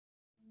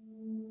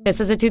This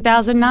is a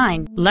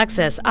 2009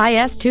 Lexus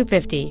IS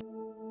 250.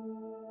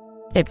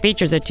 It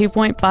features a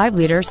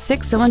 2.5-liter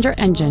six-cylinder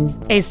engine,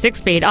 a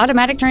 6-speed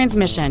automatic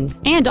transmission,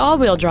 and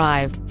all-wheel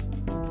drive.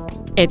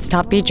 Its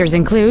top features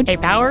include a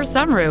power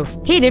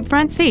sunroof, heated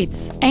front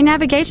seats, a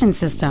navigation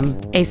system,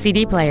 a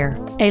CD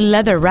player, a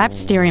leather-wrapped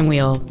steering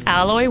wheel,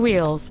 alloy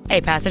wheels, a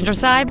passenger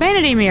side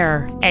vanity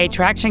mirror, a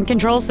traction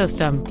control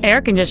system,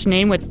 air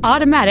conditioning with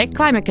automatic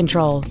climate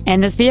control,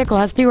 and this vehicle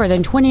has fewer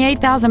than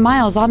 28,000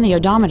 miles on the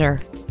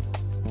odometer.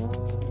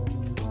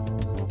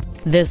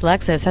 This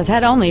Lexus has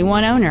had only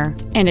one owner,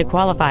 and it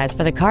qualifies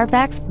for the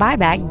Carfax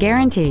buyback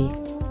guarantee.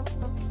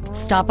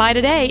 Stop by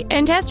today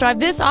and test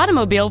drive this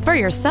automobile for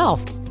yourself.